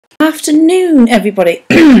Afternoon, everybody.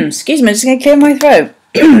 Excuse me, I'm just going to clear my throat.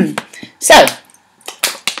 So,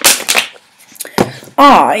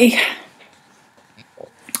 I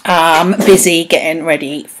am busy getting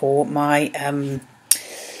ready for my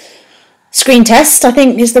screen test, I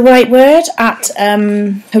think is the right word, at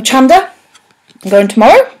Hochanda. I'm going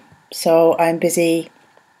tomorrow, so I'm busy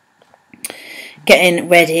getting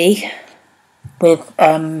ready with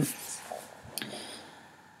my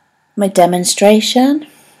demonstration.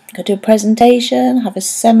 Go do a presentation, have a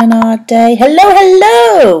seminar day.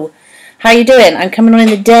 Hello! How you doing? I'm coming on in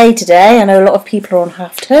the day today. I know a lot of people are on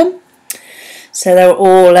half term, so they're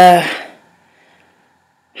all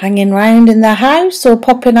hanging around in their house or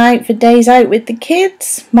popping out for days out with the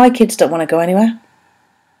kids. My kids don't want to go anywhere.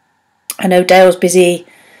 I know Dale's busy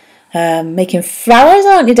making flowers,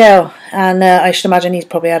 aren't you, Dale? And I should imagine he's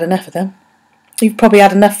probably had enough of them. You've probably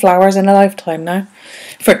had enough flowers in a lifetime now.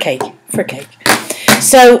 For a cake.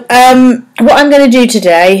 So, what I'm going to do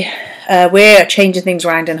today, we're changing things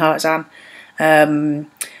around in Heartizan.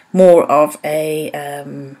 More of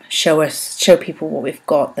a show people what we've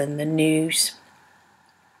got than the news.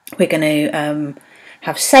 We're going to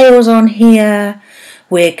have sales on here.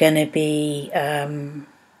 We're going to be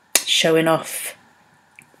showing off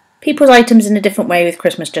people's items in a different way with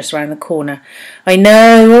Christmas just around the corner. I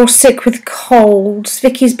know, we're all sick with colds.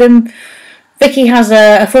 Vicky has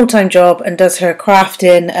a full-time job and does her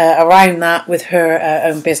crafting around that with her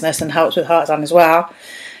own business and helps with Heartizan as well.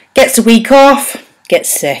 Gets a week off, gets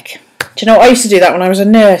sick. Do you know what? I used to do that when I was a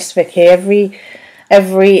nurse, Vicky. Every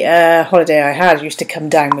holiday I had, I used to come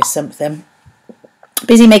down with something.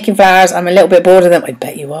 Busy making flowers. I'm a little bit bored of them. I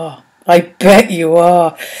bet you are. I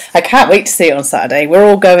can't wait to see it on Saturday. We're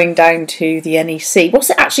all going down to the NEC.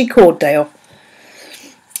 What's it actually called, Dale?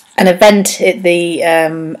 An event at the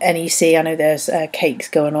NEC. I know there's cakes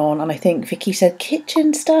going on, and I think Vicky said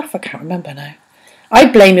kitchen stuff. I can't remember now.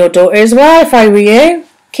 I'd blame your daughter as well if I were you.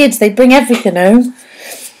 Kids, they bring everything home.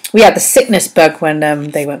 We had the sickness bug when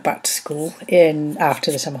they went back to school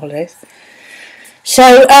after the summer holidays.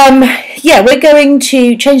 So, yeah, we're going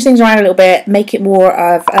to change things around a little bit, make it more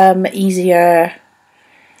of easier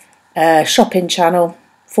shopping channel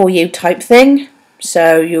for you type thing.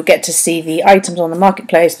 So you'll get to see the items on the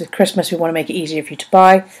marketplace. With Christmas, we want to make it easier for you to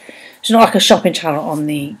buy. It's not like a shopping channel on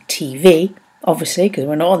the TV, obviously, because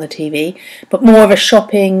we're not on the TV, but more of a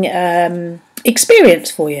shopping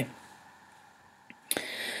experience for you.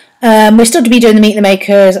 We're still to be doing the Meet the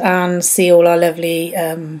Makers and see all our lovely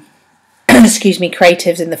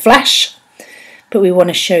creatives in the flesh, but we want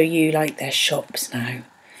to show you like their shops now.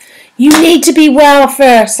 You need to be well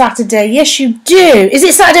for Saturday. Yes, you do. Is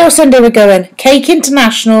it Saturday or Sunday we're going? Cake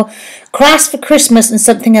International, crafts for Christmas, and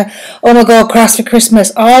something. Oh my God, crafts for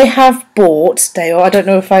Christmas! I have bought, Dale. I don't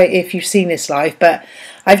know if you've seen this live, but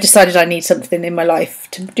I've decided I need something in my life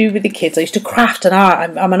to do with the kids. I used to craft and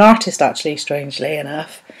art. I'm an artist, actually, strangely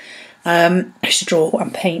enough. I used to draw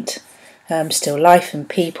and paint. Still life and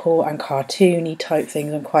people and cartoony type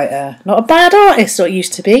things. I'm quite not a bad artist, or I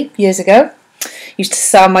used to be years ago. Used to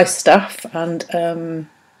sell my stuff and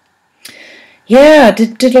yeah,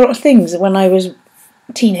 did a lot of things when I was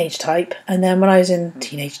teenage type, and then when I was in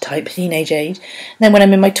teenage age, and then when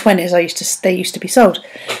I'm in my 20s, they used to be sold.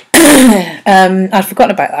 I'd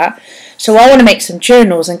forgotten about that. So I want to make some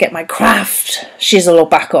journals and get my craft shizzle all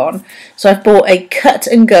back on. So I've bought a cut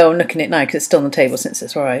and go. I'm looking at it now because it's still on the table since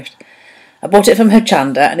it's arrived. I bought it from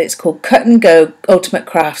Hochanda and it's called Cut and Go Ultimate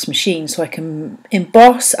Crafts Machine, so I can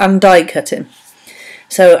emboss and die cutting.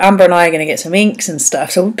 So Amber and I are going to get some inks and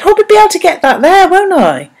stuff, so we'll probably be able to get that there, won't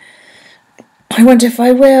I? I wonder if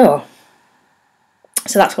I will.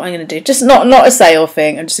 So that's what I'm going to do. Just not a sale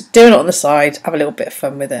thing, I'm just doing it on the side, have a little bit of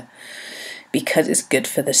fun with it, because it's good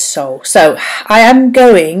for the soul. So I am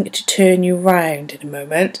going to turn you round in a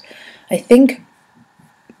moment. I think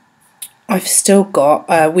I've still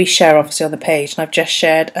got, we share obviously on the page, and I've just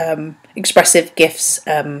shared Expressive Gifts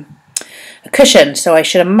a cushion, so I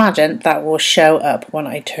should imagine that will show up when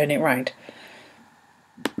I turn it round.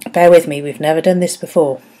 Bear with me, we've never done this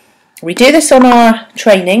before. We do this on our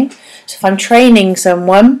training, so if I'm training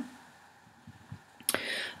someone,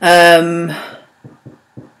 or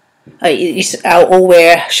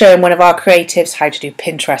we're showing one of our creatives how to do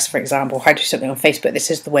Pinterest, for example, how to do something on Facebook, this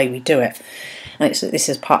is the way we do it. And this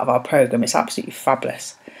is part of our program. It's absolutely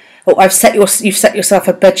fabulous. Oh, you've set yourself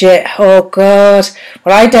a budget. Oh God.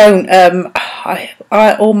 Well, I don't.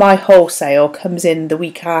 All my wholesale comes in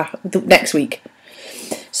the next week,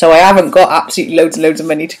 so I haven't got absolutely loads of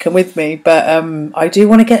money to come with me. But I do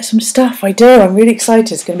want to get some stuff. I do. I'm really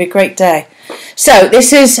excited. It's going to be a great day. So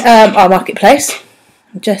this is our marketplace.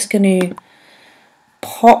 I'm just going to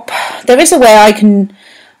pop. There is a way I can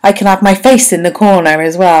have my face in the corner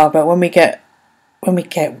as well, but when we get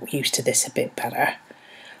used to this a bit better,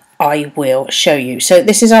 I will show you. So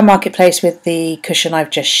this is our marketplace with the cushion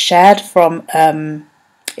I've just shared from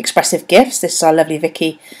Expressive Gifts. This is our lovely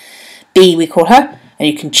Vicky B, we call her, and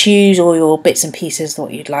you can choose all your bits and pieces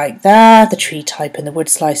what you'd like there. The tree type and the wood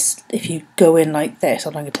slice. If you go in like this,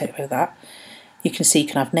 I'm going to take over that. You can see you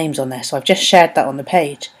can have names on there. So I've just shared that on the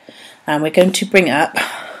page, and we're going to bring up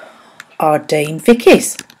our Dame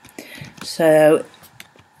Vicky's. So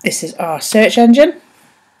this is our search engine.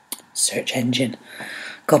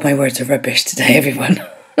 God, my words are rubbish today, everyone.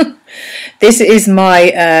 This is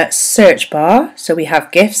my search bar. So we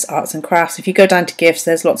have gifts, arts and crafts. If you go down to gifts,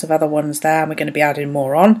 there's lots of other ones there, and we're going to be adding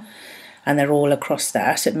more on, and they're all across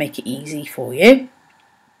there, so make it easy for you.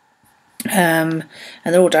 And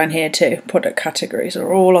they're all down here too. Product categories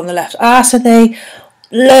are all on the left. So they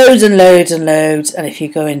loads and loads and loads. And if you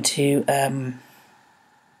go into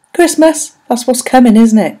Christmas, that's what's coming,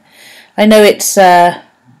 isn't it? I know it's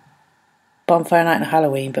bonfire night and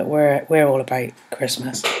Halloween, but we're all about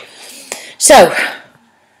Christmas. So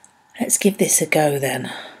let's give this a go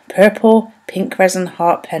then. Purple pink resin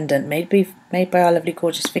heart pendant made by our lovely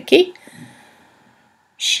gorgeous Vicky.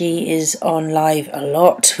 She is on live a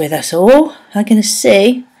lot with us all. I'm going to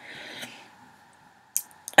see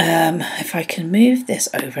if I can move this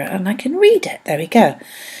over and I can read it. There we go.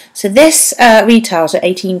 So this retails at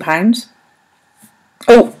 £18.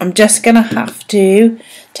 Oh, I'm just going to have to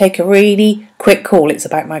take a really quick call. It's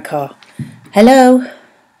about my car. Hello. Hello,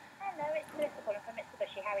 it's Melissa calling from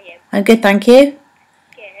Mitsubishi. How are you? I'm good, thank you.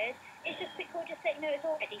 Good. It's just a quick call just so you know it's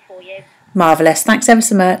all ready for you. Marvellous. Thanks ever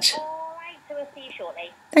so much. Alright, so we'll see you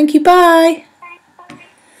shortly. Thank you, bye. Thanks,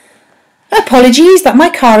 bye. Apologies that my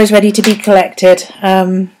car is ready to be collected.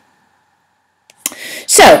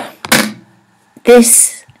 So,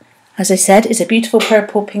 this, as I said, is a beautiful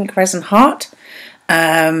purple pink resin heart.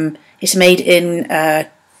 It's made in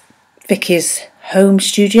Vicky's home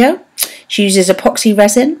studio. She uses epoxy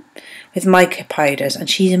resin with mica powders, and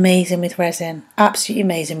she's amazing with resin. Absolutely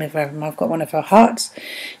amazing with resin. I've got one of her hearts.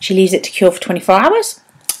 She leaves it to cure for 24 hours.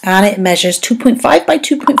 And it measures 2.5 by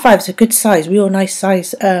 2.5. It's a good size, real nice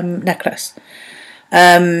size necklace.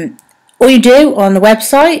 All you do on the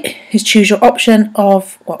website is choose your option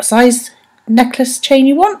of what size necklace chain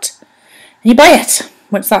you want, and you buy it.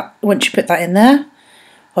 Once you put that in there,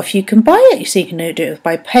 off you can buy it. So you can do it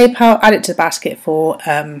by PayPal, add it to the basket for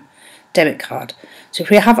debit card. So if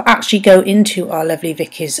we have actually go into our lovely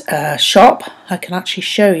Vicky's shop, I can actually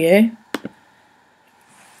show you.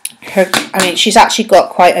 She's actually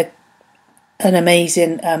got quite an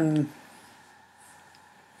amazing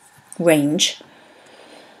range,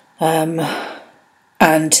 and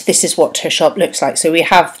this is what her shop looks like. So we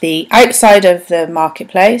have the outside of the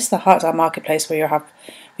marketplace, the Heartizan marketplace, where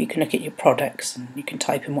you can look at your products and you can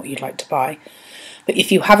type in what you'd like to buy. But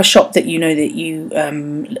if you have a shop that you know that you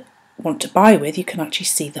want to buy with, you can actually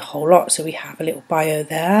see the whole lot. So we have a little bio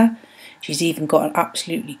there. She's even got an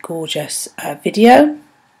absolutely gorgeous video.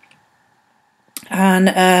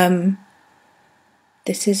 And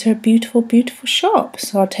this is her beautiful, beautiful shop.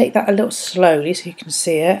 So I'll take that a little slowly so you can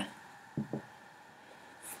see it.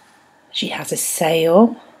 She has a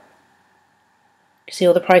sale. You can see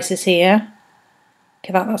all the prices here.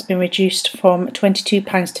 Okay, that's been reduced from £22 to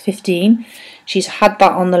 £15. She's had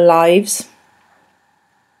that on the lives.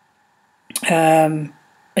 So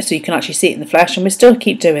you can actually see it in the flesh, and we still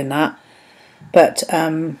keep doing that. But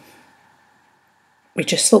we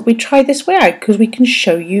just thought we'd try this way out because we can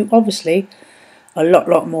show you obviously a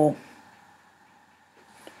lot more.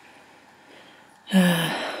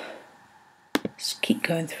 Let's keep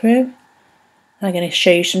going through. I'm going to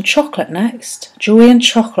show you some chocolate next. Jewellery and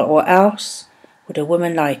chocolate. What else would a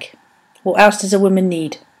woman like? What else does a woman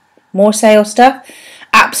need? More sale stuff?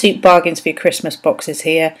 Absolute bargains for your Christmas boxes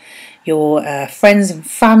here. Your friends and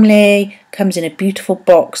family. Comes in a beautiful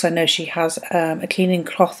box. I know she has a cleaning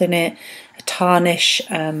cloth in it, a tarnish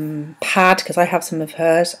pad, because I have some of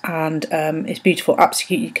hers, and it's beautiful.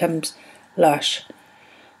 Absolutely comes lush.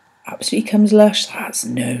 Absolutely comes lush.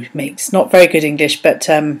 It's not very good English, but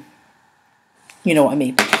you know what I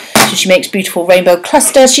mean. So she makes beautiful rainbow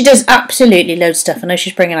clusters. She does absolutely loads of stuff. I know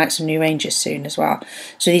she's bringing out some new ranges soon as well.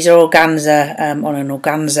 So these are organza on an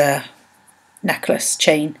organza necklace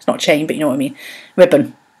chain. It's not chain, but you know what I mean.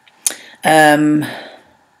 Ribbon.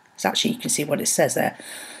 It's actually, you can see what it says there.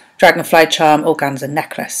 Dragonfly charm organza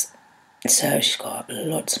necklace. So she's got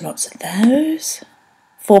lots and lots of those.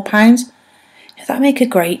 £4. That'd make a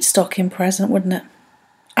great stocking present, wouldn't it?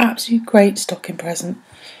 Absolute great stocking present.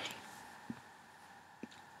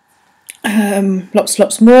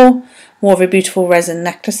 Lots more of a beautiful resin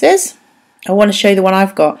necklaces. I want to show you the one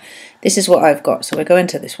I've got. This is what I've got, so we'll go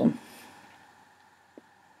into this one.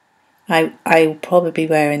 I will probably be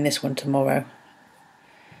wearing this one tomorrow.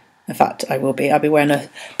 In fact, I'll be wearing a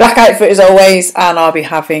black outfit as always, and I'll be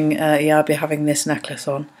having this necklace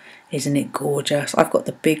on. Isn't it gorgeous? I've got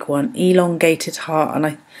the big one, elongated heart,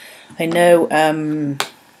 and I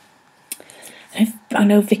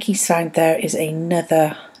know Vicky's found there is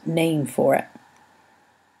another name for it.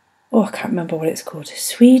 Oh, I can't remember what it's called.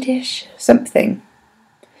 Swedish something.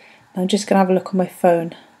 I'm just gonna have a look on my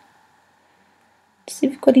phone to see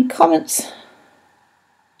if we've got any comments.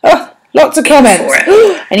 Oh, lots of comments.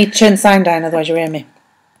 I need to turn the sound down, otherwise you'll hear me.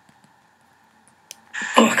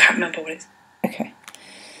 Oh, I can't remember what it's. Okay.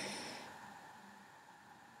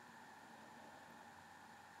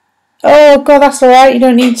 Oh God, that's alright. You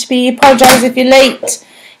don't need to be apologise if you're late.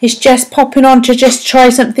 It's just popping on to just try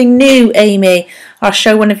something new, Amy. I'll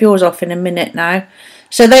show one of yours off in a minute now.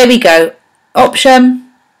 So there we go.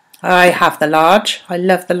 Option. I have the large. I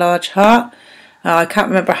love the large heart. I can't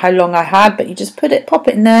remember how long I had, but you just pop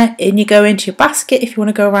it in there, and you go into your basket if you want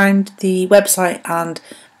to go around the website and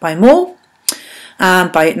buy more.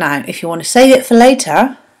 And buy it now. If you want to save it for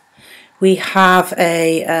later, we have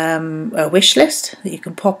a wish list that you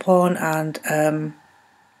can pop on and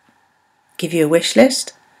give you a wish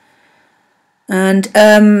list. And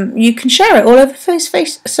you can share it all over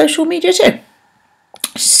social media too.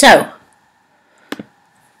 So,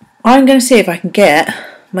 I'm going to see if I can get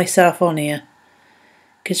myself on here,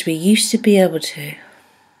 because we used to be able to.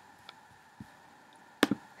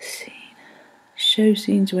 Scene. Show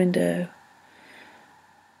scenes window.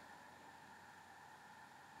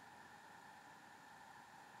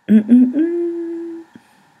 Do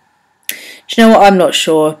you know what? I'm not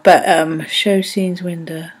sure, but show scenes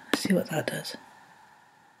window. Let's see what that does.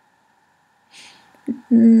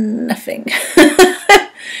 Nothing.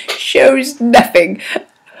 Shows nothing.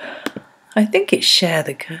 I think it's share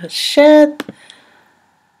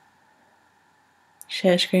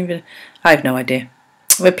screen video. I have no idea.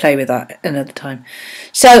 We'll play with that another time.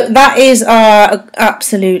 So that is our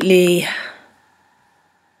absolutely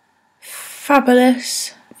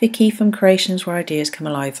fabulous Vicky from Creations Where Ideas Come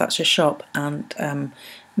Alive. That's her shop, and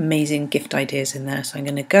amazing gift ideas in there. So I'm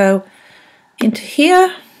going to go into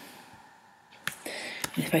here.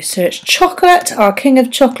 And if I search chocolate, our king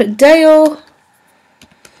of chocolate, Dale.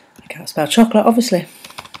 I can't spell chocolate, obviously.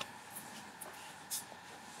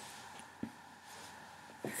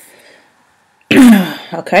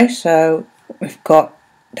 Okay, so we've got,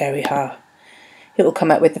 there we are. It will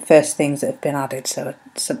come up with the first things that have been added, so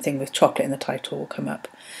something with chocolate in the title will come up.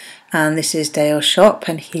 And this is Dale's shop,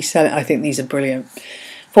 and he's selling, I think these are brilliant.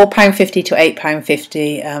 £4.50 to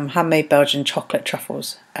 £8.50, handmade Belgian chocolate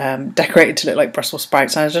truffles, decorated to look like Brussels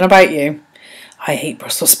sprouts. And I don't know about you, I hate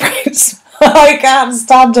Brussels sprouts. I can't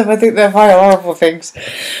stand them, I think they're very horrible things.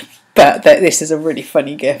 But this is a really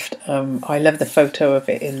funny gift. I love the photo of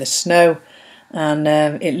it in the snow, and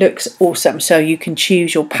it looks awesome. So you can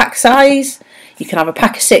choose your pack size. You can have a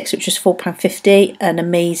pack of 6, which is £4.50, an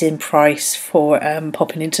amazing price for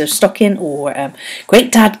popping into a stocking, or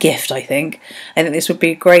great dad gift, I think. I think this would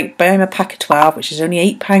be great. Buy him a pack of 12, which is only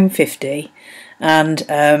 £8.50,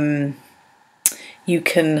 and you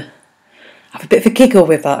can have a bit of a giggle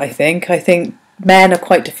with that, I think. I think men are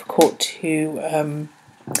quite difficult to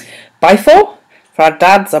buy for our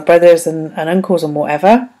dads, our brothers and uncles and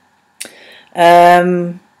whatever.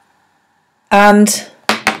 And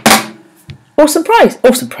awesome price,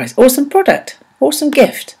 awesome product, awesome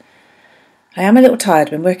gift. I am a little tired,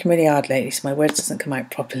 I've been working really hard lately, so my words doesn't come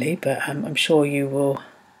out properly, but I'm sure you will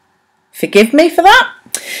forgive me for that.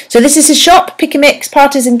 So this is his shop, Pick and Mix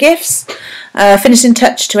Heartizan Gifts. Finishing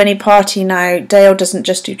touch to any party now. Dale doesn't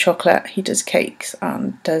just do chocolate, he does cakes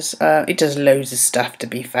and he does loads of stuff, to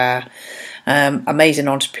be fair. Amazing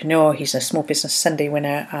entrepreneur. He's a Small Business Sunday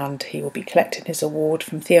winner, and he will be collecting his award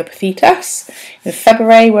from Theo Pafitas in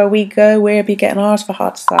February, where we'll be getting ours for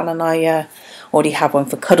Heartizan, and I already have one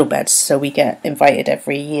for cuddle beds, so we get invited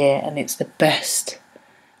every year, and it's the best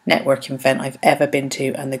networking event I've ever been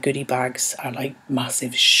to, and the goodie bags are like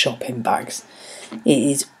massive shopping bags. It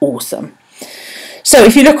is awesome. So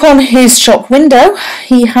if you look on his shop window,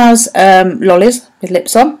 he has lollies with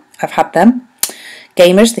lips on. I've had them.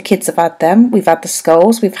 Gamers, the kids have had them. We've had the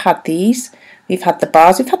skulls, we've had these, we've had the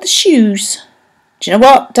bars, we've had the shoes. Do you know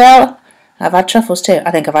what, Dale? I've had truffles too.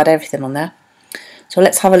 I think I've had everything on there. So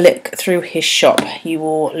let's have a look through his shop. You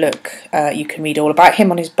will look, you can read all about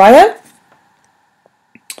him on his bio.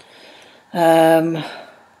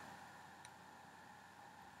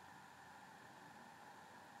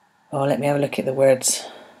 Oh, let me have a look at the words.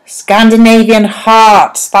 Scandinavian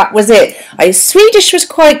hearts. That was it. Swedish was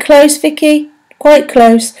quite close, Vicky. Quite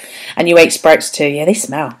close. And you ate sprouts too. Yeah, they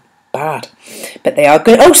smell bad, but they are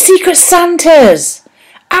good. Oh, Secret Santas.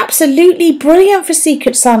 Absolutely brilliant for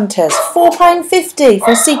Secret Santas. £4.50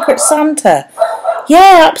 for a Secret Santa.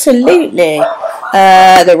 Yeah, absolutely.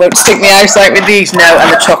 They won't stick me outside with these. No,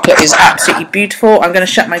 and the chocolate is absolutely beautiful. I'm going to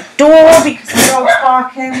shut my door because the dog's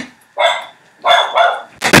barking,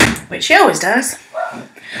 which she always does.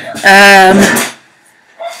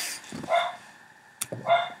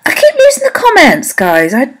 I keep losing the comments,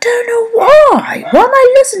 guys. I don't know why. Why am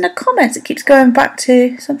I losing the comments? It keeps going back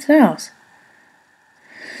to something else.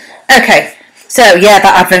 Okay, so yeah,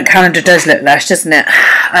 that advent calendar does look lush, doesn't it?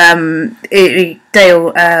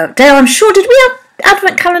 Dale, I'm sure, did we have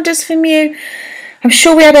advent calendars from you? I'm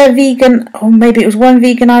sure we had a vegan, or maybe it was one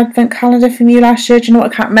vegan advent calendar from you last year. Do you know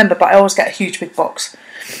what? I can't remember, but I always get a huge big box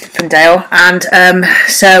from Dale. And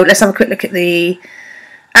so let's have a quick look at the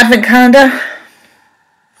advent calendar.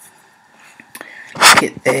 Look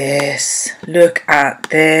at this. Look at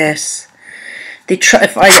this.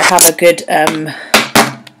 If I have a good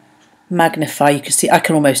magnifier, you can see, I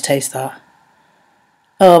can almost taste that.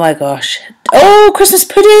 Oh my gosh. Oh, Christmas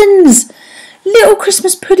puddings. Little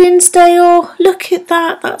Christmas puddings, Dale. Look at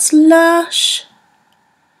that. That's lush.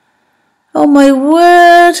 Oh my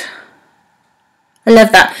word. I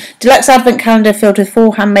love that. Deluxe advent calendar filled with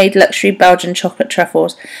 4 handmade luxury Belgian chocolate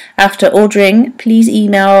truffles. After ordering, please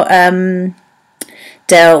email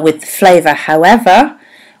Dale with flavour. However,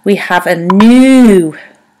 we have a new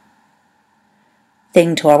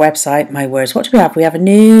thing to our website. My words. What do we have? We have a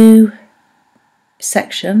new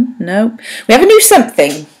section. No. We have a new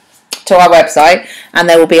something to our website, and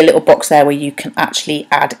there will be a little box there where you can actually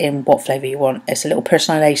add in what flavour you want. It's a little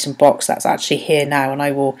personalisation box that's actually here now, and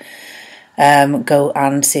I will go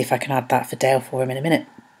and see if I can add that for Dale for him in a minute.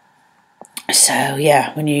 So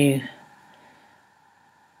yeah, when you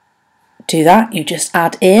do that, you just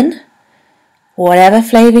add in whatever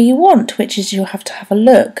flavour you want, which is you'll have to have a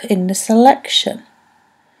look in the selection.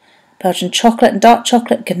 Belgian chocolate and dark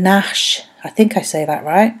chocolate ganache. I think I say that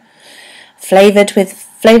right. Flavoured with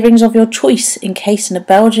flavourings of your choice, encased in a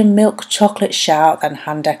Belgian milk chocolate shell and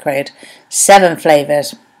hand decorated. 7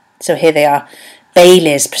 flavours. So here they are.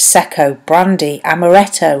 Baileys, Prosecco, Brandy,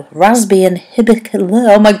 Amaretto, Raspberry and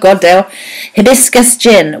Hibiscus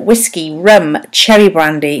Gin, Whiskey, Rum, Cherry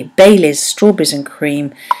Brandy, Baileys, Strawberries and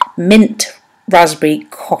Cream, Mint, Raspberry,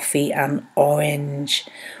 Coffee and Orange.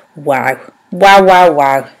 Wow. Wow, wow,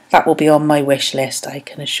 wow. That will be on my wish list. I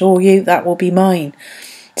can assure you that will be mine.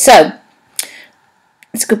 So,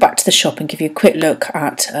 let's go back to the shop and give you a quick look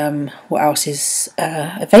at what else is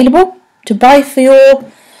available to buy for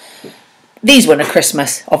your... These weren't a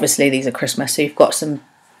Christmas. Obviously, these are Christmas. So you've got some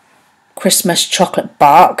Christmas chocolate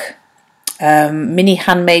bark, mini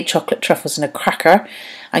handmade chocolate truffles and a cracker.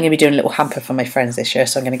 I'm going to be doing a little hamper for my friends this year,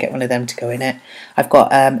 so I'm going to get one of them to go in it. I've got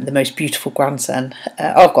the most beautiful grandson.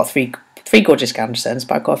 I've got three gorgeous grandsons,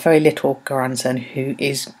 but I've got a very little grandson who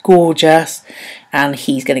is gorgeous, and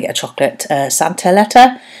he's going to get a chocolate Santa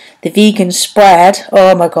letter. The vegan spread,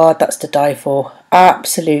 oh my god, that's to die for.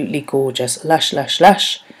 Absolutely gorgeous. Lush, lush,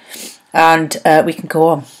 lush. And we can go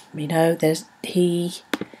on. You know, he's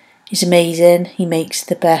amazing. He makes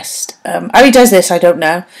the best. How he does this, I don't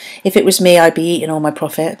know. If it was me, I'd be eating all my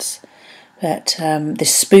profits. But the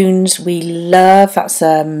spoons we love. That's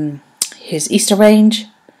his Easter range.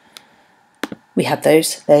 We had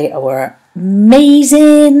those. They were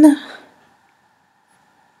amazing.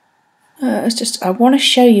 I want to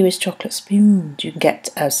show you his chocolate spoons. You can get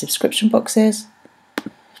subscription boxes.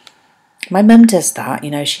 My mum does that,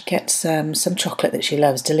 you know, she gets some chocolate that she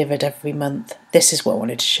loves delivered every month. This is what I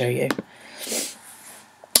wanted to show you.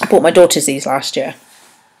 I bought my daughters these last year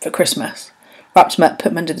for Christmas. Wrapped them up, put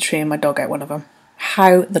them under the tree, and my dog ate one of them.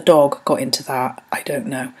 How the dog got into that, I don't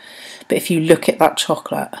know. But if you look at that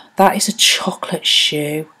chocolate, that is a chocolate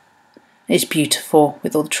shoe. It's beautiful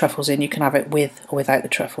with all the truffles in. You can have it with or without the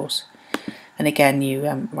truffles. And again, you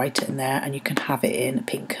write it in there, and you can have it in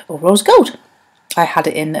pink or rose gold. I had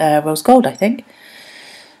it in rose gold, I think.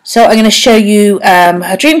 So I'm going to show you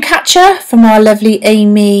a dream catcher from our lovely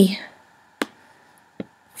Amy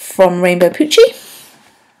from Rainbow Poochie.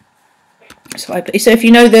 So if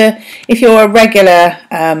you know if you're a regular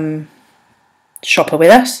shopper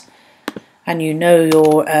with us and you know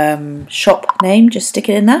your shop name, just stick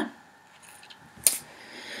it in there.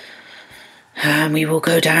 And we will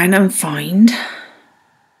go down and find.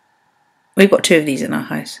 We've got 2 of these in our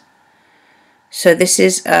house. So this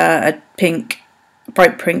is a pink,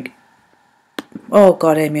 bright pink. Oh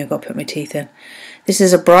God, Amy, I've got to put my teeth in. This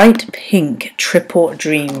is a bright pink triple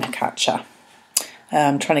dream catcher.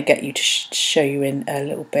 I'm trying to get you to show you in a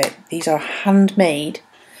little bit. These are handmade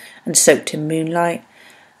and soaked in moonlight.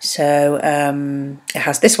 So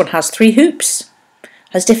this one has 3 hoops.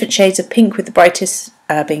 Has different shades of pink, with the brightest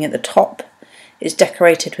being at the top. It's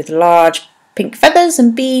decorated with large pink feathers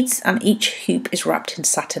and beads, and each hoop is wrapped in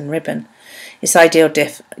satin ribbon. It's an ideal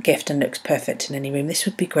gift and looks perfect in any room. This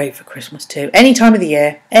would be great for Christmas too. Any time of the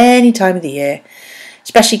year. Any time of the year.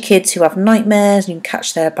 Especially kids who have nightmares, and you can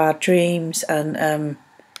catch their bad dreams. And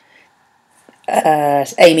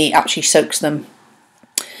Amy actually soaks them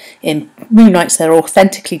in moonlights. They're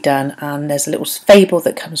authentically done, and there's a little fable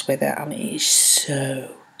that comes with it, and it is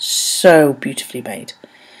so beautifully made.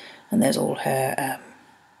 And there's all her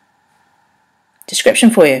description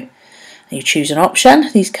for you. And you choose an option.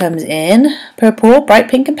 These comes in purple, bright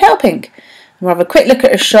pink and pale pink. And we'll have a quick look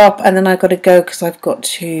at a shop, and then I've got to go because I've got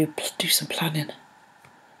to do some planning.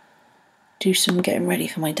 Do some getting ready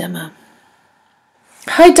for my demo.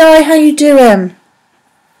 Hi Di, how you doing?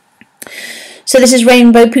 So this is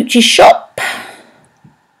Rainbow Pooch's shop.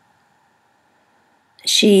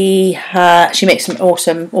 She makes some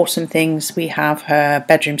awesome things. We have her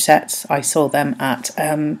bedroom sets. I saw them at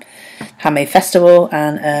Handmade Festival,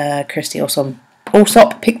 and Kirsty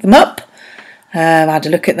Allsop picked them up. I had a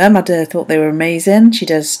look at them. I thought they were amazing. She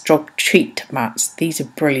does dog treat mats. These are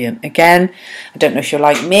brilliant. Again, I don't know if you're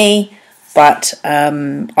like me, but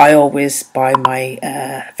I always buy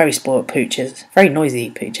my very spoiled pooches, very noisy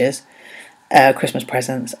pooches, Christmas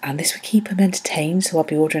presents, and this would keep them entertained. So I'll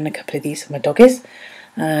be ordering a couple of these for my doggies.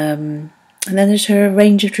 And then there's her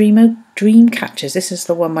range of dream catchers. This is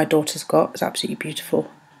the one my daughter's got. It's absolutely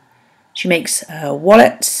beautiful. She makes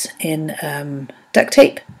wallets in duct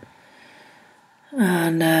tape,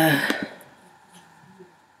 and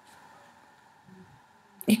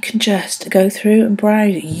you can just go through and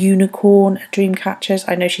browse. Unicorn dream catchers.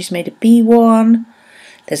 I know she's made a bee one.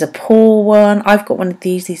 There's a paw one. I've got one of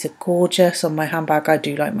these. These are gorgeous on my handbag. I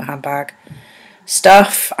do like my handbag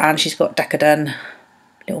stuff. And she's got Decadent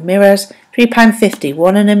little mirrors. £3.50.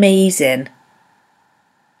 What an amazing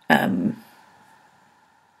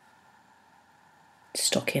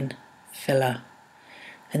stocking filler.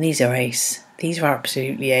 And these are ace. These are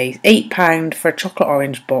absolutely ace. £8 for a chocolate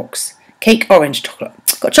orange box. Cake orange chocolate.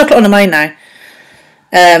 Got chocolate on the mind now.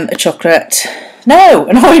 An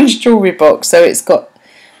orange jewellery box. So it's got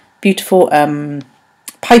beautiful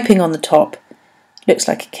piping on the top. Looks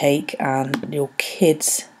like a cake, and your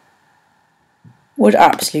kids would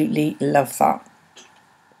absolutely love that.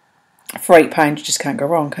 For £8 you just can't go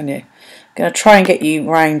wrong, can you? I'm going to try and get you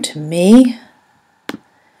round to me.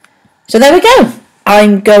 So there we go.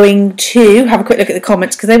 I'm going to have a quick look at the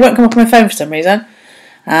comments because they won't come up on my phone for some reason.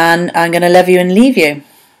 And I'm going to love you and leave you.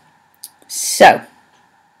 So,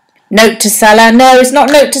 note to seller. No, it's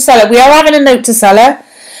not note to seller. We are having a note to seller,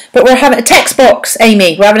 but we're having a text box,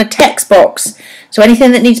 Amy. We're having a text box. So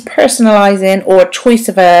anything that needs personalising or a choice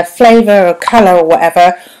of a flavour or colour or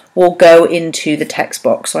whatever will go into the text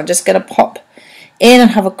box. So I'm just going to pop in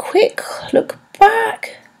and have a quick look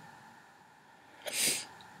back.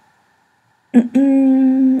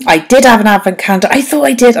 I did have an advent calendar. I thought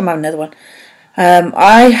I did. I'm having another one.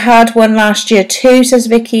 I had one last year too, says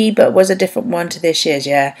Vicky, but was a different one to this year's,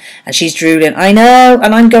 yeah. And she's drooling. I know,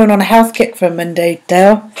 and I'm going on a health kick for Monday,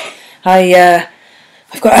 Dale.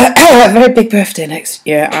 I've got a very big birthday next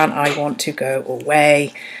year, and I want to go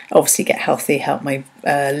away. Obviously get healthy, help my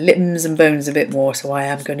limbs and bones a bit more, so I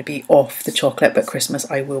am going to be off the chocolate, but Christmas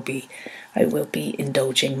I will be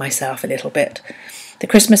indulging myself a little bit. The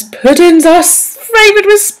Christmas puddings are flavoured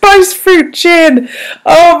with spiced fruit gin.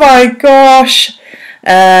 Oh my gosh.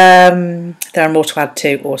 There are more to add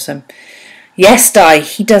too. Awesome. Yes, Di,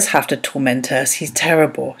 he does have to torment us. He's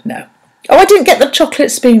terrible. No. Oh, I didn't get the chocolate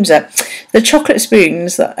spoons up. The chocolate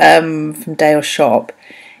spoons from Dale's shop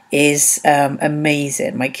is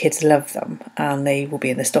amazing. My kids love them, and they will be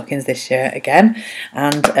in the stockings this year again.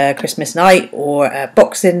 And Christmas night or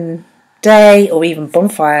Boxing Day or even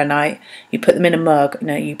bonfire night, you put them in a mug,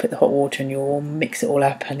 you put the hot water and you all mix it all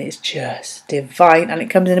up, and it's just divine. And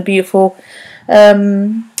it comes in a beautiful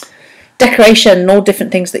decoration and all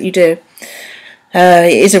different things that you do.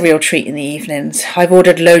 It is a real treat in the evenings. I've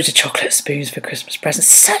ordered loads of chocolate spoons for Christmas presents.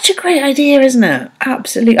 Such a great idea, isn't it?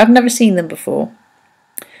 Absolutely. I've never seen them before.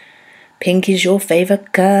 Pink is your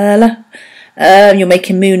favourite colour. You're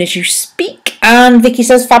making moon as you speak. And Vicky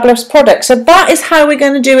says fabulous product. So that is how we're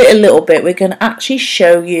going to do it a little bit. We're going to actually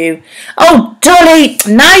show you. Oh, Dolly,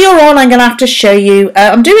 now you're on. I'm going to have to show you.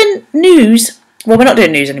 I'm doing news. Well, we're not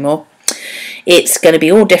doing news anymore. It's going to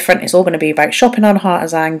be all different. It's all going to be about shopping on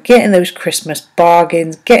Heartizan, getting those Christmas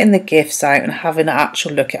bargains, getting the gifts out and having an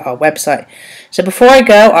actual look at our website. So before I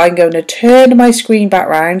go, I'm going to turn my screen back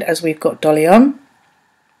round as we've got Dolly on.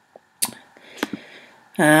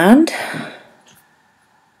 And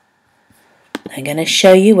I'm going to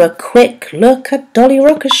show you a quick look at Dolly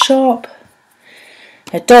Rocker's shop.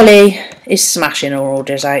 Now, Dolly is smashing her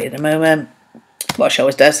orders out at the moment. What she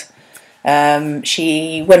always does.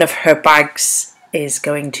 One of her bags is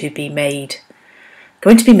going to be made.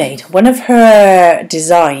 One of her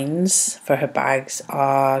designs for her bags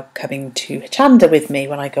are coming to Chanda with me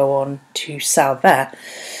when I go on to sell there.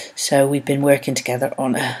 So we've been working together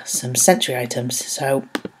on some sensory items. So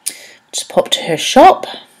just pop to her shop.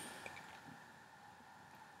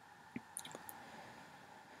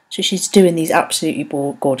 So she's doing these absolutely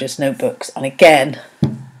gorgeous notebooks, and again,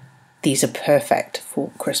 these are perfect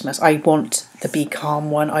for Christmas. I want the Be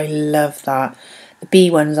Calm one. I love that. The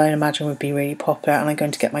bee ones I imagine would be really popular, and I'm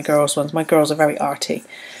going to get my girls ones. My girls are very arty.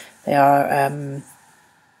 They are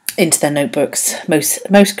into their notebooks.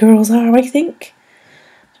 Most girls are, I think.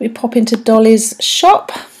 So we pop into Dolly's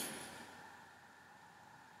shop.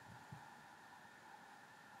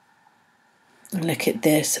 And look at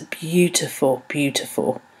this, beautiful,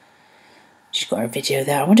 beautiful. She's got her video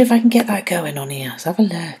there. I wonder if I can get that going on here. Let's have a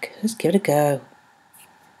look. Let's give it a go.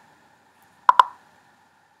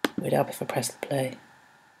 Would help if I press the play.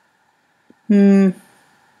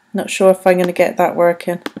 Not sure if I'm going to get that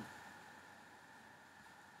working.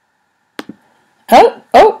 Oh,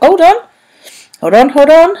 hold on. Hold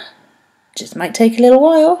on. Just might take a little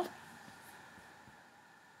while.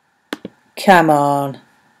 Come on.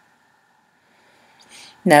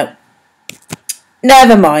 No.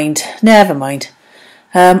 Never mind.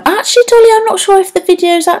 Actually, Dolly, I'm not sure if the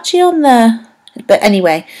video's actually on there. But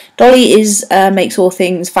anyway, Dolly makes all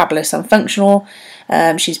things fabulous and functional.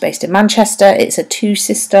 She's based in Manchester. It's a two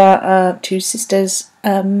sisters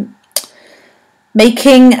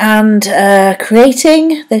making and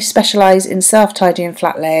creating. They specialise in self-tidy and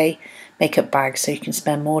flat lay makeup bags, so you can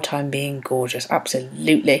spend more time being gorgeous.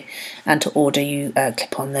 Absolutely. And to order, you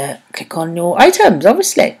click on your items,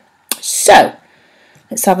 obviously. So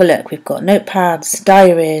let's have a look. We've got notepads,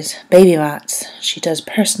 diaries, baby mats. She does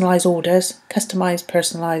personalised orders, customised,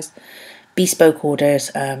 personalised, bespoke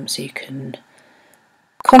orders. So you can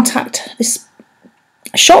contact this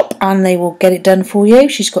shop and they will get it done for you.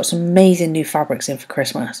 She's got some amazing new fabrics in for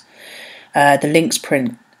Christmas. The lynx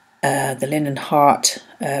print, the linen heart,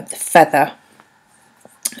 the feather,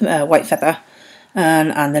 white feather,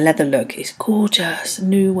 and the leather look is gorgeous.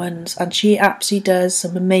 New ones, and she absolutely does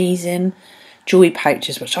some amazing jewellery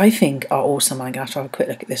pouches, which I think are awesome. I'm going to have a quick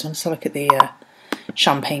look at this one. So look at the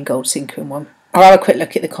champagne gold sequin one. I'll have a quick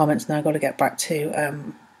look at the comments now. I've got to get back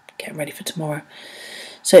to getting ready for tomorrow.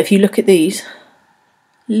 So if you look at these,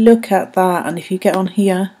 look at that, and if you get on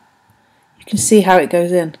here, you can see how it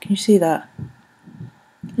goes in. Can you see that?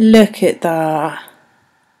 Look at that.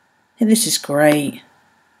 And this is great.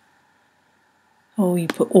 Oh, you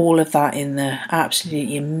put all of that in there.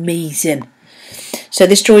 Absolutely amazing. So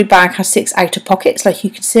this jewellery bag has 6 outer pockets, like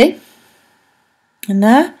you can see in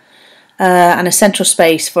there, and a central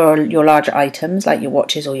space for your larger items like your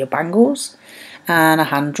watches or your bangles, and a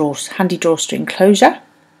handy drawstring closure.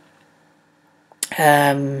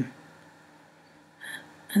 And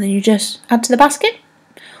then you just add to the basket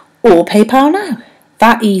or PayPal now.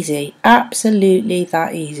 That easy, absolutely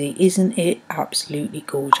that easy. Isn't it absolutely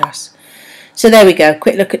gorgeous? So there we go.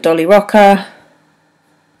 Quick look at Dolly Rocker.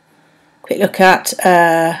 Quick look at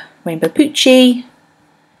Rainbow Poochie.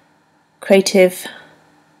 Creative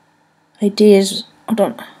ideas. Hold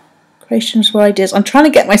on. Creations for ideas. I'm trying to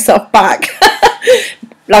get myself back.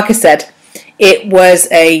 Like I said, it was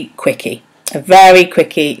a quickie. A very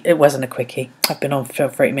quickie. It wasn't a quickie. I've been on for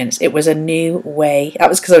 30 minutes. It was a new way. That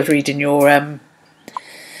was because I was reading your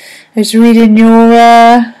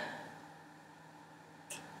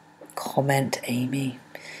comment, Amy.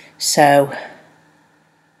 So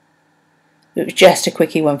it was just a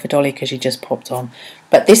quickie one for Dolly because she just popped on.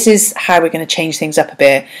 But this is how we're going to change things up a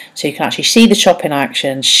bit, so you can actually see the shop in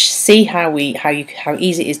action, see how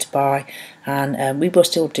easy it is to buy, and we will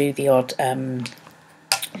still do the odd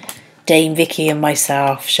Dame Vicky and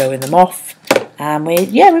myself showing them off, and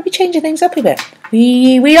we'll be changing things up a bit.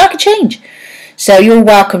 We like a change. So you're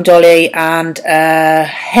welcome, Dolly, and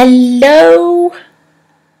hello,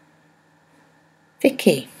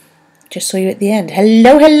 Vicky. Just saw you at the end.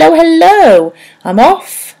 Hello. I'm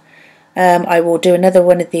off. I will do another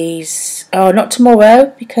one of these. Oh, not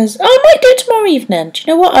tomorrow, because I might do tomorrow evening. Do you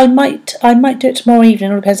know what? I might do it tomorrow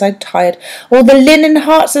evening. All depends. I'm tired. All the linen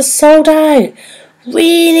hearts are sold out.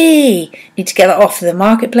 Really? Need to get that off the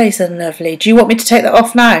marketplace then, lovely. Do you want me to take that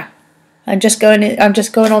off now? I'm just going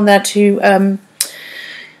on there to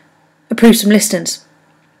approve some listings.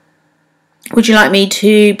 Would you like me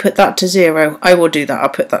to put that to 0? I will do that. I'll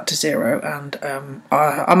put that to 0, and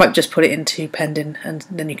I might just put it into pending, and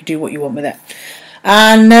then you can do what you want with it.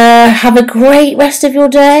 And have a great rest of your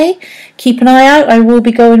day. Keep an eye out. I will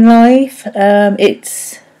be going live. I'm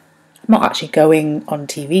not actually going on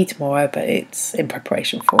TV tomorrow, but it's in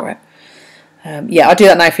preparation for it. Yeah, I'll do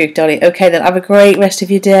that now for you, Dolly. Okay, then have a great rest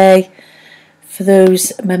of your day. For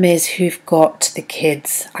those mummies who've got the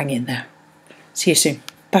kids, hang in there. See you soon.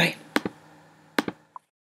 Bye.